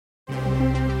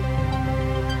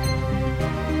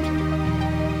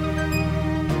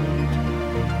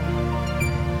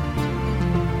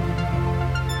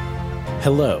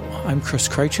Hello, I'm Chris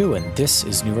Krycho, and this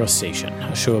is New Rust Station,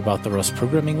 a show about the Rust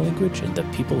programming language and the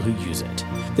people who use it.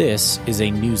 This is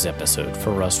a news episode for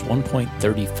Rust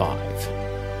 1.35.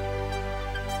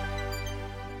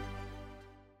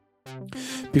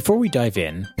 Before we dive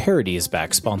in, Parity is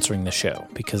back sponsoring the show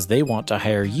because they want to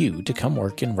hire you to come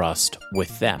work in Rust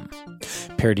with them.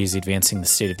 Parity is advancing the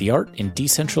state of the art in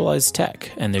decentralized tech,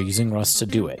 and they're using Rust to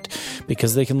do it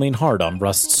because they can lean hard on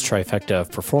Rust's trifecta of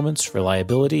performance,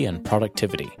 reliability, and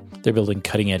productivity. They're building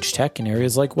cutting-edge tech in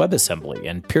areas like WebAssembly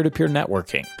and peer-to-peer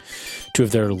networking. Two of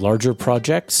their larger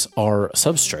projects are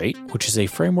Substrate, which is a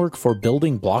framework for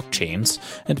building blockchains,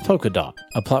 and Polkadot,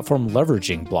 a platform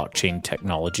leveraging blockchain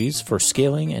technologies for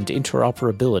scaling and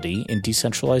interoperability in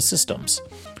decentralized systems.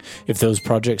 If those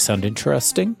projects sound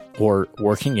interesting, or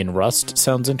working in Rust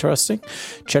sounds interesting,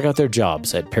 check out their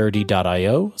jobs at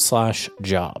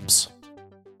parity.io/jobs.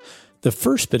 The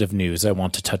first bit of news I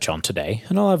want to touch on today,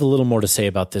 and I'll have a little more to say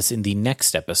about this in the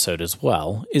next episode as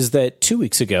well, is that 2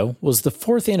 weeks ago was the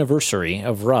 4th anniversary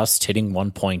of Rust hitting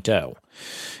 1.0.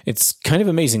 It's kind of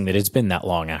amazing that it's been that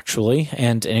long, actually,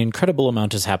 and an incredible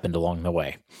amount has happened along the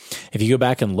way. If you go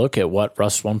back and look at what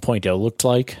Rust 1.0 looked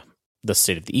like, the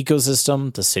state of the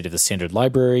ecosystem, the state of the standard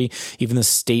library, even the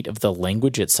state of the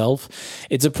language itself,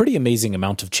 it's a pretty amazing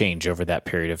amount of change over that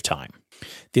period of time.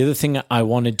 The other thing I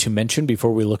wanted to mention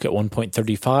before we look at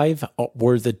 1.35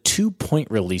 were the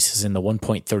 2-point releases in the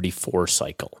 1.34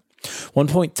 cycle.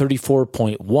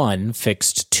 1.34.1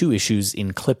 fixed 2 issues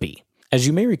in Clippy. As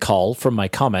you may recall from my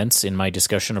comments in my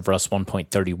discussion of Rust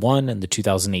 1.31 and the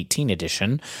 2018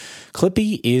 edition,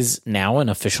 Clippy is now an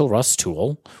official Rust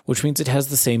tool, which means it has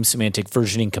the same semantic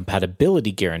versioning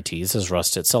compatibility guarantees as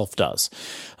Rust itself does.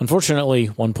 Unfortunately,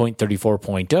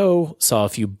 1.34.0 saw a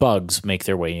few bugs make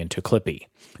their way into Clippy.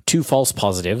 2 false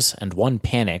positives and 1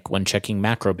 panic when checking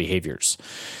macro behaviors.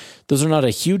 Those are not a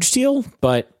huge deal,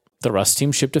 but the Rust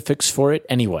team shipped a fix for it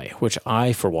anyway, which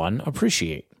I, for one,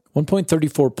 appreciate.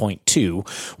 1.34.2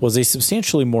 was a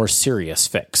substantially more serious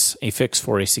fix, a fix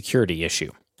for a security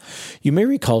issue. You may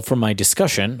recall from my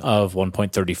discussion of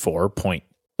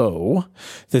 1.34.0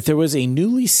 that there was a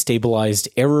newly stabilized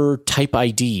error type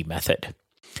ID method.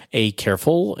 A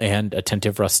careful and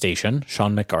attentive Rustation,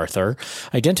 Sean MacArthur,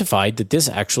 identified that this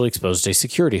actually exposed a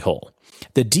security hole.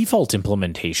 The default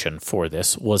implementation for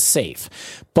this was safe,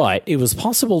 but it was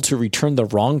possible to return the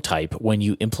wrong type when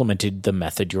you implemented the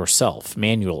method yourself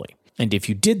manually. And if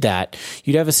you did that,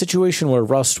 you'd have a situation where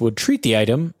Rust would treat the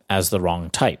item as the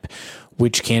wrong type,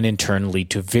 which can in turn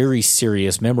lead to very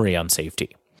serious memory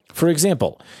unsafety. For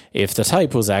example, if the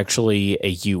type was actually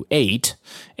a U8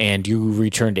 and you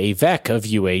returned a vec of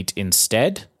U8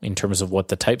 instead, in terms of what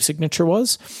the type signature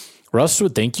was, Rust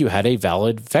would think you had a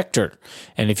valid vector.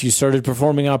 And if you started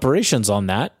performing operations on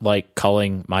that, like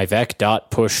calling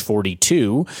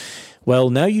myvec.push42, well,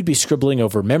 now you'd be scribbling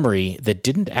over memory that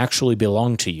didn't actually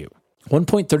belong to you.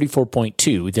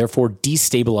 1.34.2 therefore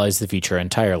destabilized the feature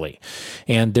entirely,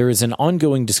 and there is an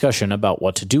ongoing discussion about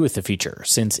what to do with the feature,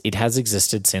 since it has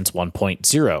existed since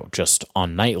 1.0, just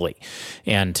on nightly,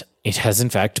 and it has in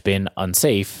fact been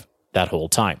unsafe that whole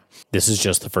time. This is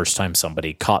just the first time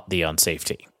somebody caught the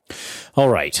unsafety. All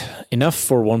right, enough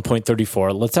for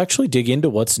 1.34. Let's actually dig into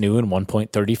what's new in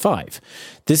 1.35.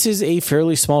 This is a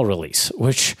fairly small release,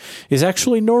 which is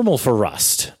actually normal for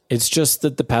Rust. It's just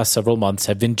that the past several months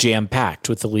have been jam-packed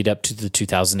with the lead up to the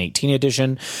 2018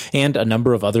 edition and a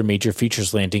number of other major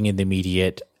features landing in the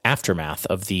immediate aftermath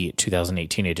of the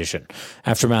 2018 edition.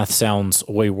 Aftermath sounds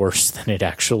way worse than it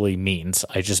actually means.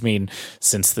 I just mean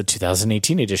since the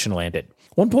 2018 edition landed.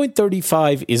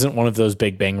 1.35 isn't one of those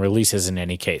big bang releases in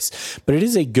any case, but it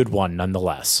is a good one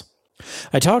nonetheless.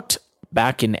 I talked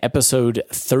back in episode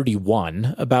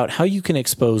 31 about how you can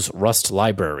expose Rust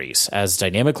libraries as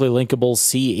dynamically linkable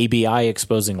C ABI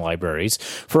exposing libraries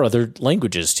for other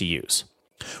languages to use.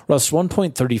 Rust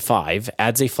 1.35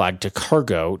 adds a flag to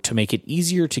Cargo to make it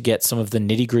easier to get some of the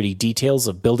nitty-gritty details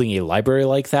of building a library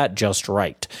like that just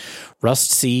right.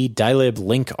 Rust C dylib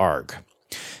link arg.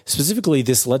 Specifically,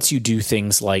 this lets you do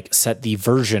things like set the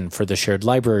version for the shared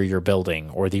library you're building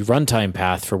or the runtime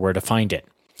path for where to find it.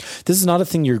 This is not a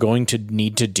thing you're going to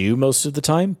need to do most of the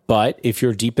time, but if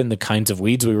you're deep in the kinds of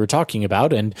weeds we were talking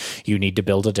about and you need to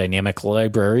build a dynamic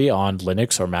library on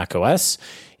Linux or Mac OS,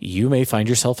 you may find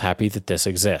yourself happy that this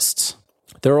exists.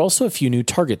 There are also a few new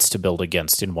targets to build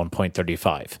against in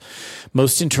 1.35.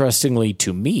 Most interestingly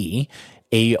to me,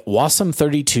 a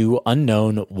WASM32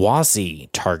 unknown WASI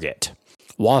target.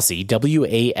 WASI,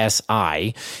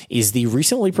 W-A-S-I, is the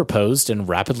recently proposed and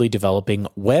rapidly developing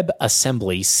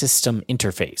WebAssembly system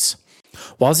interface.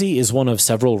 WASI is one of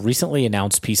several recently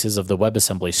announced pieces of the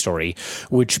WebAssembly story,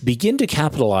 which begin to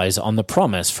capitalize on the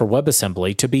promise for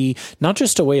WebAssembly to be not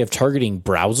just a way of targeting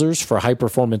browsers for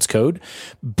high-performance code,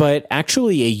 but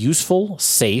actually a useful,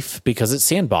 safe, because it's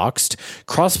sandboxed,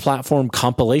 cross-platform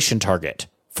compilation target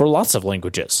for lots of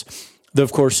languages. Though,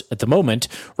 of course, at the moment,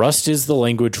 Rust is the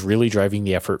language really driving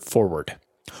the effort forward.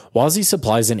 WASI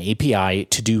supplies an API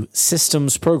to do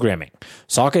systems programming,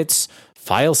 sockets,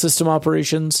 file system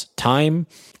operations, time,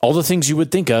 all the things you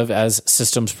would think of as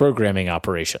systems programming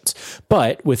operations,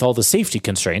 but with all the safety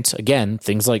constraints, again,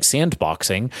 things like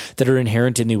sandboxing, that are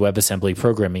inherent in the WebAssembly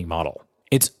programming model.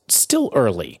 It's still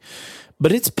early,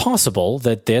 but it's possible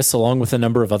that this, along with a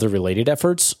number of other related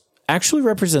efforts, actually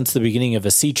represents the beginning of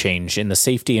a sea change in the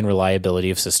safety and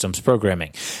reliability of systems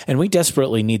programming, and we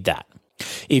desperately need that.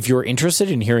 If you're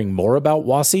interested in hearing more about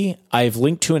WASI, I've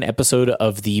linked to an episode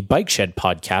of the Bike Shed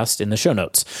podcast in the show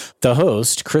notes. The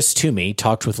host, Chris Toomey,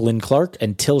 talked with Lynn Clark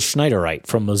and Till Schneidereit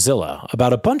from Mozilla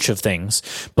about a bunch of things,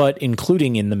 but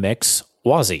including in the mix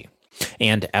WASI.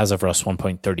 And as of Rust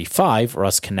 1.35,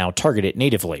 Rust can now target it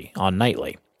natively on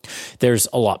Nightly. There's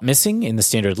a lot missing in the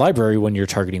standard library when you're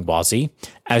targeting WASI,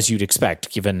 as you'd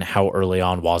expect, given how early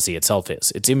on WASI itself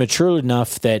is. It's immature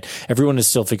enough that everyone is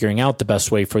still figuring out the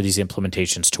best way for these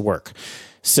implementations to work.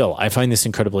 Still, I find this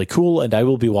incredibly cool, and I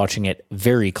will be watching it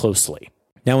very closely.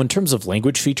 Now, in terms of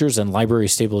language features and library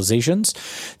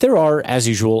stabilizations, there are, as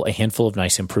usual, a handful of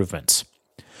nice improvements.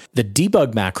 The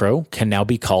debug macro can now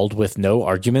be called with no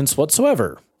arguments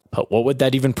whatsoever. But what would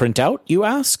that even print out, you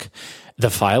ask? The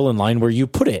file in line where you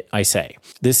put it, I say.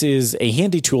 This is a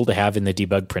handy tool to have in the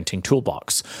debug printing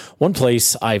toolbox. One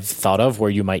place I've thought of where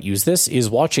you might use this is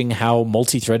watching how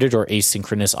multi-threaded or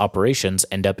asynchronous operations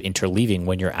end up interleaving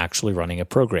when you're actually running a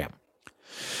program.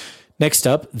 Next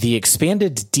up, the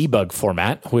expanded debug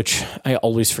format, which I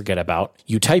always forget about.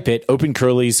 You type it, open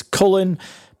curlies, colon,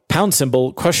 pound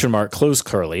symbol, question mark, close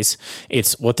curlies.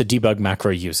 It's what the debug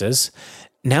macro uses.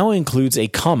 Now includes a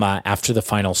comma after the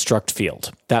final struct field.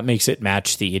 That makes it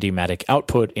match the idiomatic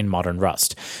output in modern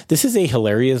Rust. This is a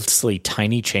hilariously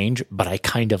tiny change, but I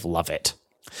kind of love it.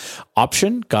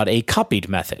 Option got a copied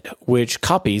method, which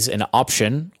copies an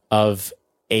option of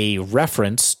a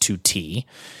reference to T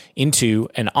into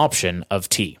an option of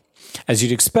T. As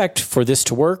you'd expect, for this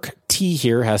to work, T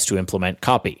here has to implement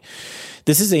copy.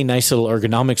 This is a nice little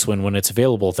ergonomics win when it's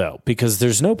available, though, because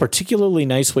there's no particularly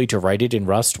nice way to write it in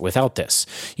Rust without this.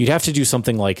 You'd have to do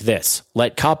something like this.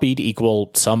 Let copied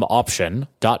equal some option,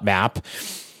 .map,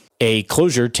 a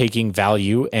closure taking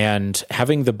value and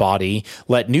having the body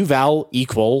let new val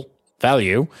equal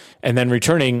value, and then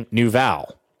returning new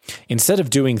val. Instead of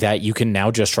doing that, you can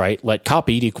now just write let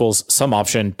copied equals some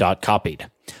option .copied.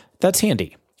 That's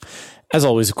handy. As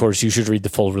always, of course, you should read the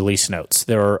full release notes.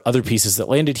 There are other pieces that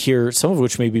landed here, some of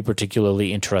which may be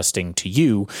particularly interesting to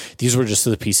you. These were just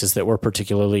the pieces that were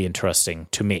particularly interesting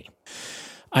to me.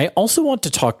 I also want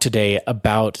to talk today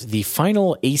about the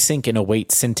final async and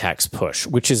await syntax push,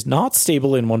 which is not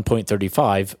stable in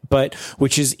 1.35, but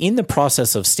which is in the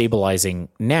process of stabilizing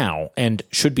now and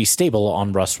should be stable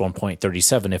on Rust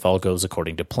 1.37 if all goes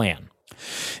according to plan.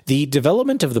 The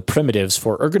development of the primitives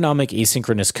for ergonomic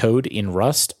asynchronous code in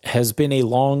Rust has been a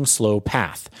long, slow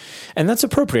path, and that's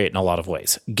appropriate in a lot of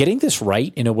ways. Getting this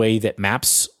right in a way that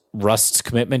maps Rust's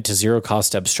commitment to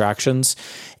zero-cost abstractions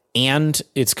and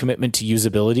its commitment to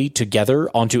usability together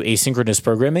onto asynchronous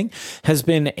programming has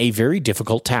been a very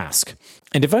difficult task.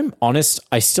 And if I'm honest,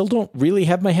 I still don't really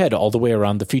have my head all the way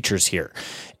around the features here.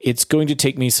 It's going to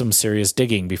take me some serious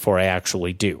digging before I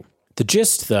actually do. The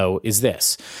gist, though, is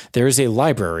this. There is a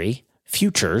library,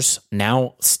 Futures,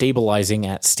 now stabilizing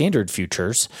at standard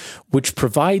futures, which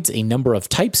provides a number of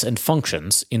types and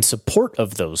functions in support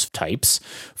of those types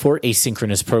for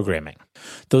asynchronous programming.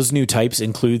 Those new types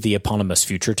include the eponymous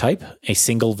future type, a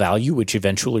single value which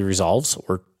eventually resolves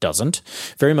or doesn't,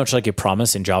 very much like a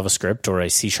promise in JavaScript or a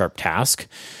C# task.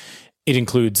 It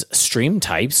includes stream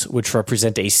types, which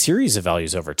represent a series of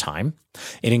values over time.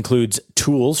 It includes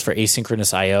tools for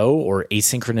asynchronous I/O or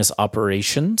asynchronous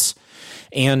operations,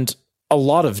 and a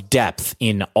lot of depth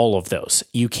in all of those.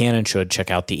 You can and should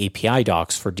check out the API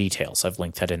docs for details. I've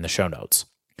linked that in the show notes.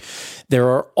 There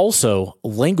are also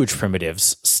language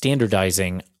primitives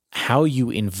standardizing how you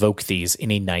invoke these in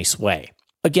a nice way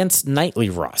against nightly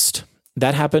Rust.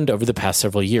 That happened over the past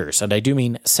several years, and I do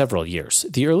mean several years.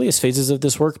 The earliest phases of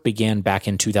this work began back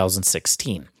in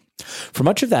 2016. For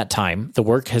much of that time, the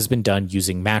work has been done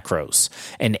using macros,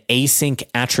 an async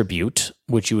attribute,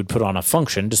 which you would put on a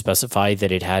function to specify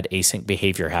that it had async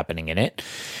behavior happening in it,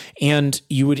 and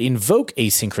you would invoke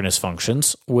asynchronous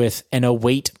functions with an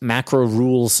await macro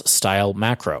rules style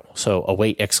macro, so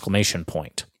await exclamation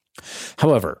point.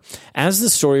 However, as the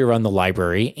story around the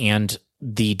library and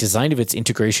the design of its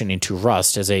integration into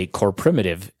Rust as a core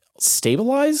primitive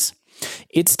stabilize,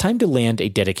 it's time to land a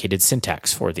dedicated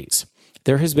syntax for these.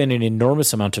 There has been an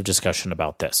enormous amount of discussion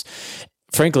about this.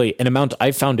 Frankly, an amount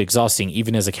I've found exhausting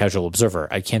even as a casual observer.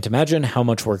 I can't imagine how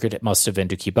much work it must have been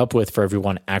to keep up with for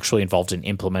everyone actually involved in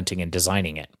implementing and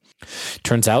designing it.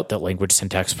 Turns out that language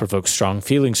syntax provokes strong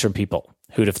feelings from people.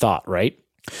 Who'd have thought, right?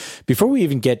 Before we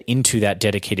even get into that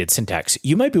dedicated syntax,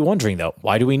 you might be wondering, though,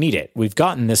 why do we need it? We've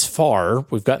gotten this far,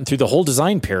 we've gotten through the whole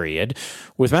design period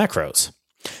with macros.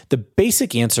 The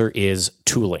basic answer is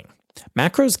tooling.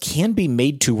 Macros can be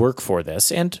made to work for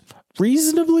this, and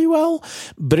reasonably well,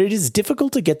 but it is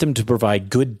difficult to get them to provide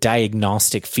good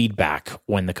diagnostic feedback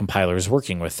when the compiler is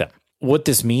working with them. What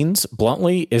this means,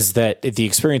 bluntly, is that the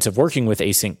experience of working with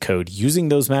async code using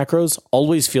those macros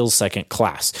always feels second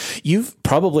class. You've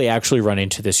probably actually run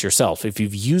into this yourself if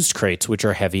you've used crates which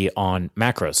are heavy on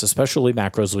macros, especially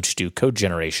macros which do code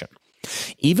generation.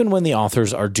 Even when the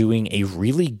authors are doing a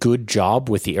really good job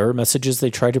with the error messages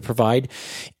they try to provide,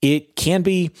 it can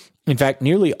be, in fact,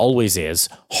 nearly always is,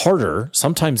 harder,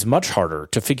 sometimes much harder,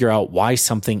 to figure out why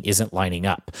something isn't lining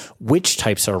up, which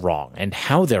types are wrong, and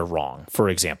how they're wrong, for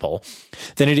example,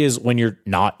 than it is when you're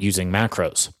not using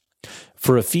macros.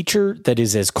 For a feature that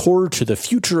is as core to the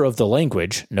future of the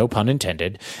language, no pun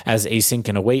intended, as async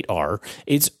and await are,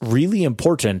 it's really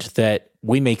important that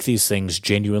we make these things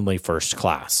genuinely first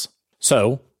class.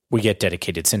 So we get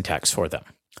dedicated syntax for them.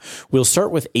 We'll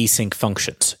start with async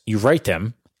functions. You write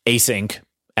them async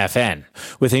fn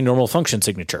with a normal function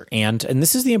signature. And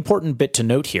this is the important bit to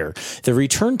note here, the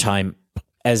return time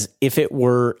as if it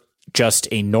were just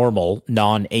a normal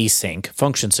non-async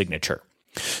function signature.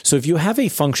 So if you have a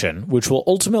function which will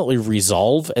ultimately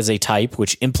resolve as a type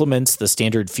which implements the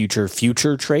standard future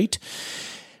trait,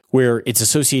 where its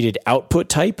associated output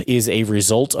type is a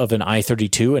result of an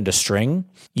i32 and a string,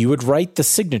 you would write the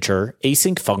signature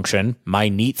async function, my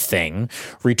neat thing,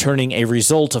 returning a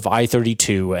result of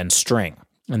i32 and string,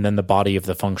 and then the body of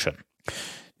the function.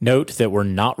 Note that we're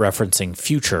not referencing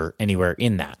future anywhere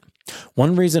in that.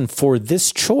 One reason for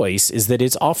this choice is that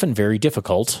it's often very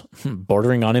difficult,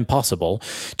 bordering on impossible,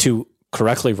 to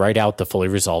correctly write out the fully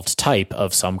resolved type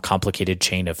of some complicated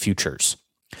chain of futures.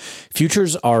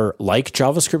 Futures are like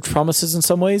JavaScript promises in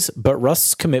some ways, but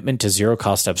Rust's commitment to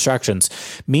zero-cost abstractions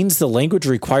means the language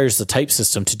requires the type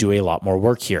system to do a lot more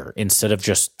work here, instead of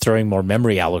just throwing more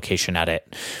memory allocation at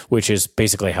it, which is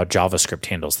basically how JavaScript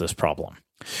handles this problem.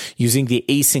 Using the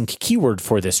async keyword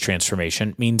for this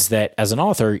transformation means that as an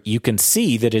author, you can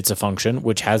see that it's a function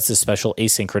which has this special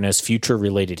asynchronous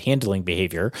future-related handling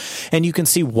behavior, and you can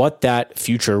see what that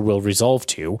future will resolve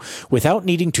to without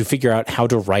needing to figure out how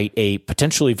to write a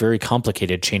potentially very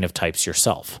complicated chain of types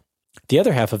yourself. The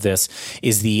other half of this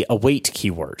is the await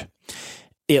keyword.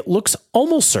 It looks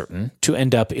almost certain to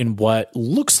end up in what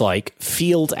looks like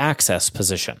field access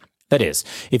position. That is,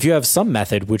 if you have some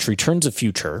method which returns a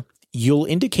future, you'll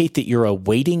indicate that you're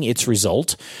awaiting its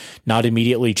result, not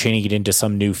immediately chaining it into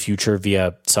some new future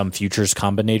via some futures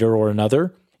combinator or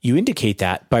another. You indicate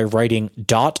that by writing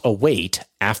 .await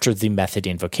after the method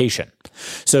invocation.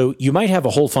 So you might have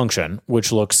a whole function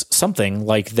which looks something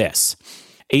like this.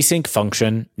 Async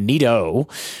function neato,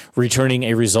 returning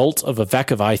a result of a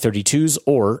vec of i32s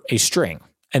or a string.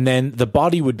 And then the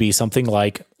body would be something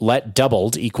like let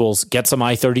doubled equals get some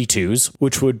i32s,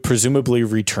 which would presumably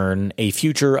return a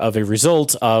future of a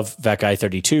result of vec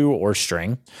i32 or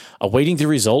string, awaiting the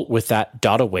result with that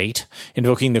 .await,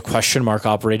 invoking the question mark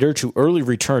operator to early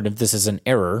return if this is an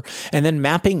error, and then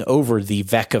mapping over the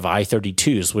vec of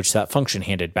i32s, which that function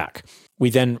handed back. We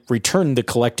then return the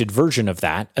collected version of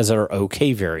that as our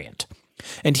OK variant.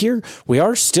 And here we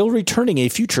are still returning a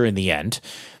future in the end,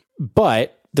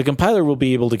 but the compiler will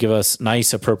be able to give us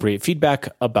nice, appropriate feedback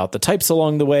about the types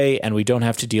along the way, and we don't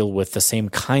have to deal with the same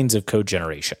kinds of code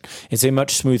generation. It's a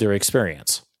much smoother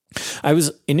experience. I was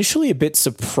initially a bit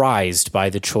surprised by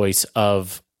the choice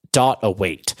of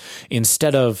 .await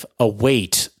instead of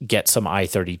await get some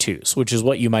i32s, which is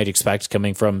what you might expect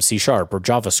coming from C# or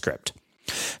JavaScript.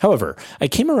 However, I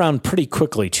came around pretty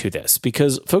quickly to this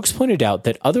because folks pointed out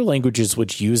that other languages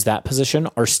which use that position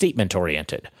are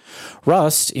statement-oriented.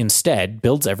 Rust, instead,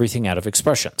 builds everything out of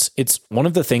expressions. It's one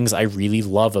of the things I really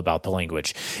love about the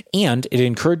language, and it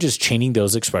encourages chaining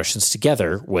those expressions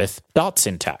together with dot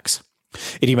syntax.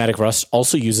 Idiomatic Rust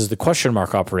also uses the question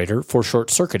mark operator for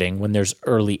short-circuiting when there's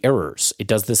early errors. It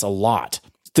does this a lot.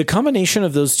 The combination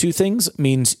of those two things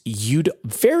means you'd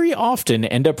very often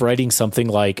end up writing something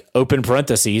like open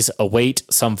parentheses, await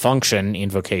some function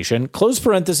invocation, close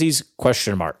parentheses,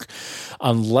 question mark.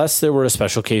 Unless there were a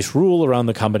special case rule around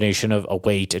the combination of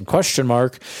await and question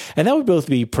mark, and that would both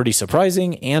be pretty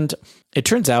surprising and, it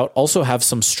turns out, also have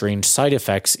some strange side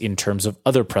effects in terms of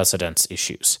other precedence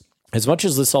issues. As much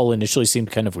as this all initially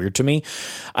seemed kind of weird to me,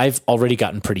 I've already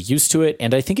gotten pretty used to it,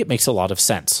 and I think it makes a lot of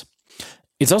sense.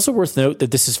 It's also worth note that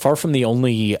this is far from the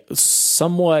only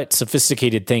somewhat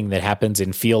sophisticated thing that happens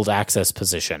in field access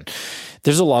position.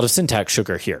 There's a lot of syntax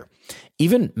sugar here.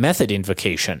 Even method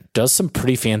invocation does some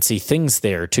pretty fancy things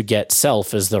there to get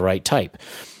self as the right type.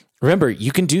 Remember,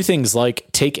 you can do things like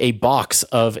take a box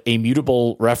of a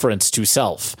mutable reference to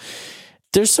self.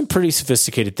 There's some pretty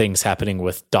sophisticated things happening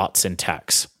with dot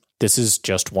syntax. This is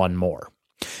just one more.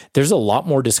 There's a lot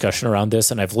more discussion around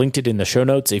this, and I've linked it in the show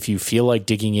notes if you feel like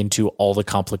digging into all the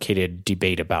complicated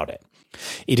debate about it.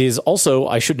 It is also,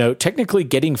 I should note, technically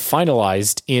getting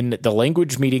finalized in the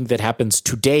language meeting that happens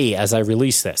today as I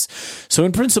release this. So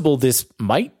in principle, this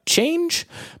might change,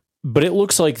 but it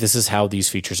looks like this is how these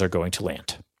features are going to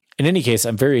land. In any case,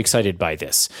 I'm very excited by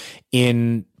this.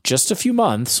 In just a few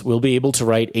months, we'll be able to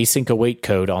write async await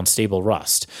code on stable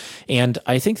Rust. And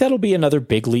I think that'll be another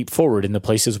big leap forward in the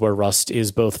places where Rust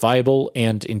is both viable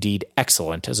and indeed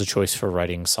excellent as a choice for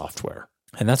writing software.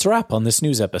 And that's a wrap on this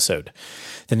news episode.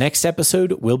 The next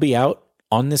episode will be out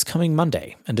on this coming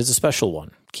Monday, and is a special one.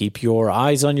 Keep your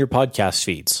eyes on your podcast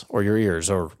feeds, or your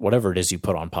ears, or whatever it is you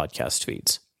put on podcast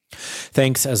feeds.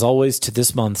 Thanks, as always, to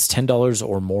this month's $10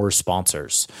 or more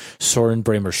sponsors: Soren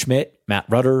Bramer-Schmidt, Matt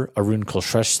Rudder, Arun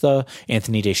Kulshrestha,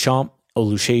 Anthony Deschamps,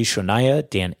 Oluseyi Shonaya,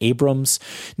 Dan Abrams,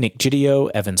 Nick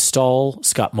Gidio, Evan Stahl,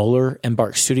 Scott Moeller,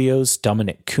 Embark Studios,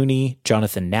 Dominic Cooney,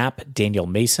 Jonathan Knapp, Daniel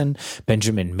Mason,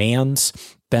 Benjamin Manns,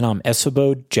 Behnam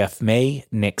Esfabod, Jeff May,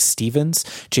 Nick Stevens,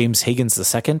 James Higgins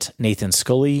II, Nathan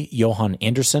Scully, Johan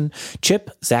Anderson,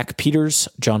 Chip, Zach Peters,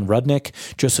 John Rudnick,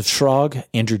 Joseph Schrog,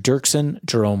 Andrew Dirksen,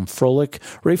 Jerome Froelich,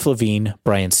 Rafe Levine,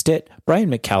 Brian Stitt, Brian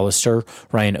McAllister,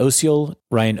 Ryan Osiel,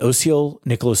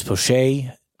 Nicholas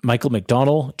Pochet, Michael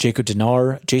McDonnell, Jacob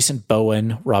Dinar, Jason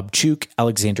Bowen, Rob Chuk,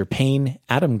 Alexander Payne,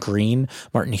 Adam Green,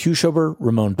 Martin Huschober,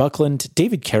 Ramon Buckland,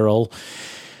 David Carroll,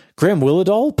 Graham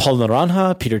Willadahl, Paul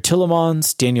Naranja, Peter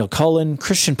Tillemans, Daniel Cullen,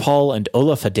 Christian Paul, and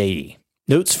Olaf Adedi.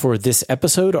 Notes for this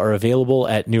episode are available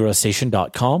at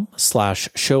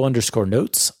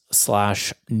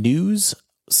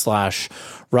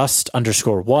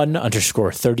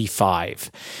neurostation.com/show_notes/news/rust_1_35.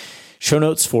 Show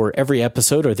notes for every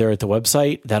episode are there at the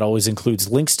website. That always includes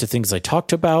links to things I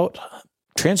talked about,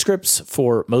 transcripts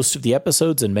for most of the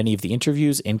episodes and many of the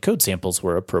interviews, and code samples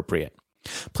where appropriate.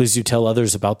 Please do tell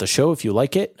others about the show if you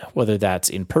like it, whether that's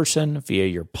in person, via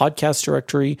your podcast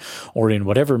directory, or in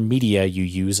whatever media you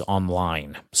use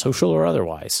online, social or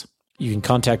otherwise. You can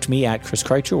contact me at Chris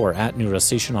Krycho or at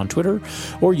NewRustStation on Twitter,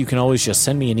 or you can always just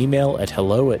send me an email at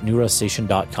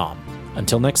hello@newruststation.com.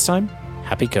 Until next time,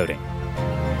 happy coding.